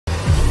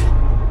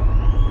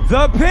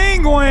the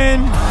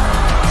Penguin.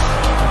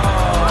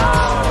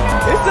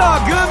 It's all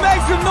good.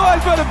 Make some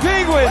noise for the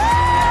Penguin.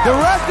 The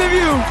rest of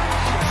you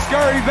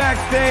scurry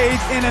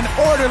backstage in an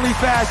orderly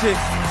fashion.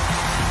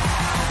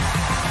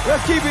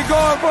 Let's keep it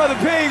going for the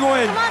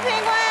Penguin. Come on,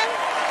 Penguin.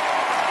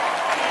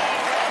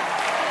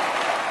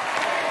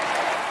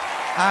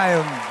 I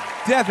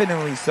am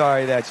definitely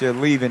sorry that you're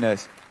leaving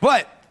us.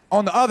 But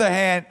on the other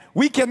hand,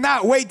 we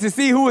cannot wait to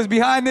see who is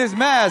behind this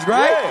mask,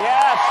 right?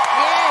 Yes.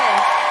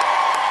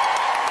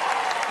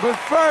 But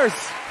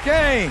first,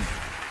 gang,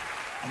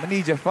 I'm gonna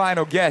need your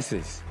final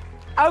guesses.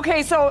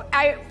 Okay, so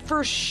I,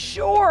 for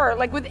sure,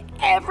 like with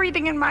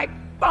everything in my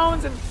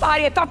bones and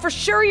body, I thought for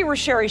sure you were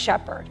Sherry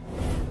Shepherd.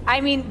 I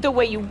mean, the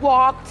way you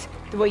walked,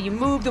 the way you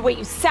moved, the way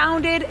you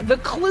sounded, the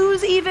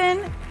clues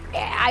even.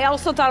 I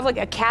also thought of like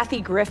a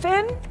Kathy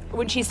Griffin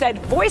when she said,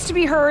 voice to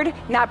be heard,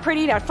 not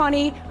pretty, not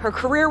funny, her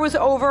career was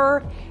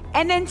over.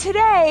 And then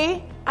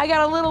today, I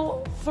got a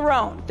little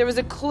thrown. There was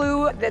a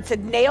clue that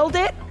said nailed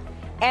it,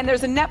 and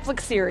there's a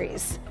Netflix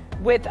series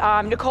with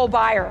Nicole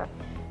Byer.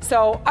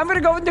 So I'm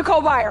gonna go with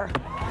Nicole Byer.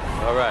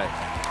 All right.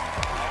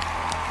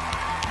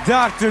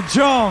 Dr.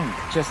 Jung.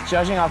 Just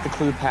judging off the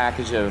clue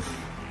package of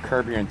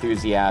Curb Your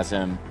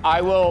Enthusiasm, I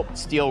will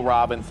steal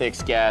Robin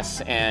Thicke's guess,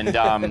 and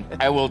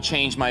I will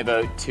change my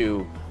vote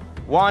to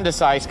Wanda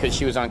Sykes because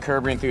she was on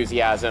Curb Your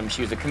Enthusiasm.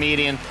 She was a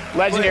comedian,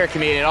 legendary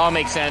comedian. It all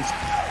makes sense.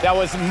 That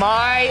was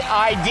my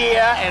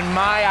idea and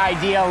my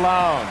idea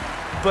alone.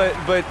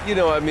 But you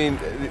know, I mean,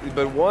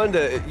 but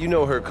Wanda, you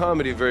know her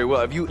comedy very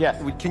well. Have you?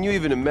 Yes. Can you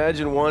even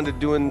imagine Wanda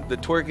doing the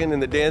twerking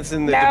and the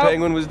dancing that the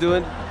Penguin was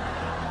doing?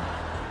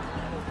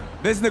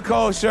 Miss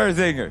Nicole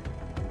Scherzinger.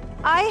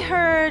 I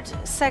heard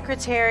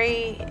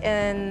secretary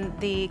in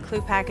the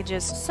clue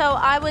packages, so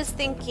I was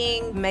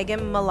thinking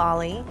Megan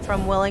Mullally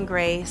from Will and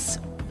Grace,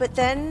 but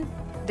then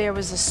there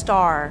was a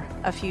star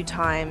a few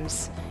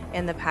times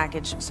in the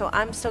package, so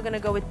I'm still gonna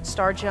go with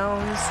Star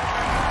Jones.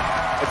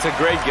 That's a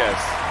great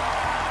guess.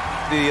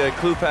 The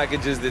clue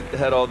packages that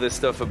had all this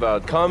stuff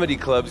about comedy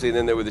clubs, and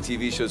then there were the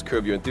TV shows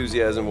Curb Your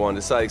Enthusiasm,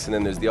 Wanda Sykes, and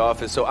then there's The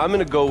Office. So I'm going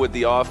to go with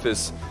The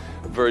Office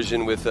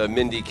version with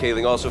Mindy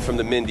Kaling, also from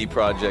the Mindy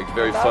Project.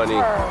 Very funny.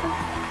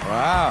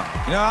 Wow.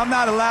 You know, I'm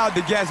not allowed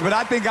to guess, but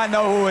I think I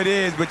know who it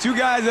is. But you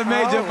guys have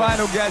made your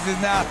final guesses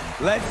now.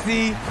 Let's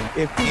see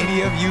if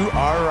any of you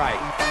are right.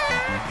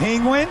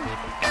 Penguin,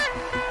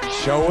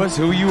 show us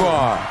who you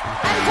are.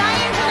 I'm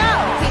dying to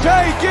know.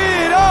 Take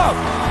it off!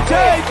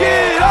 Take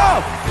it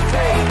off!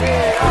 Take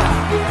it off!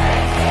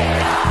 Take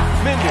it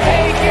off! Mindy.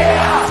 Take it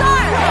off!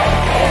 Sorry!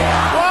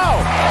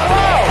 Whoa!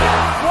 Whoa!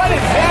 What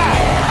is that?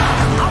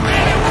 I'm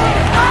ready for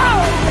the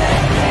phone!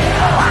 Take it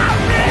off!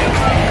 I'm ready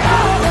for the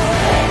phone!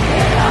 Take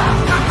it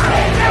off! I'm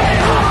ready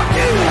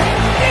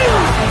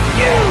for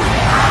you!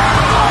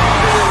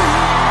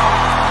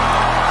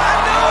 I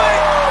know it!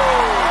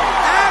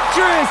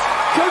 Actress,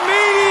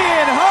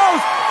 comedian,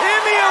 host,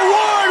 Emmy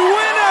Award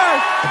winner,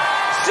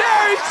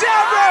 Sherry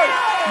Shepherd,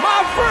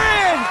 my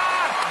friend!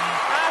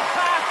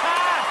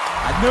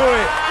 I knew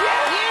it.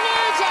 You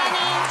knew,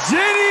 Jenny.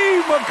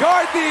 Jenny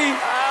McCarthy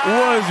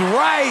was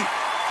right,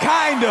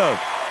 kind of.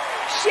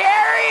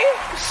 Sherry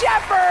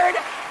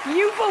Shepherd,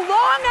 you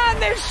belong on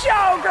this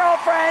show,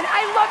 girlfriend.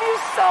 I love you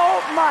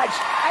so much.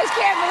 I just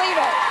can't believe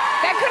it.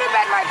 That could have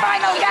been my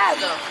final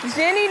guess.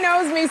 Jenny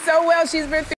knows me so well. She's been through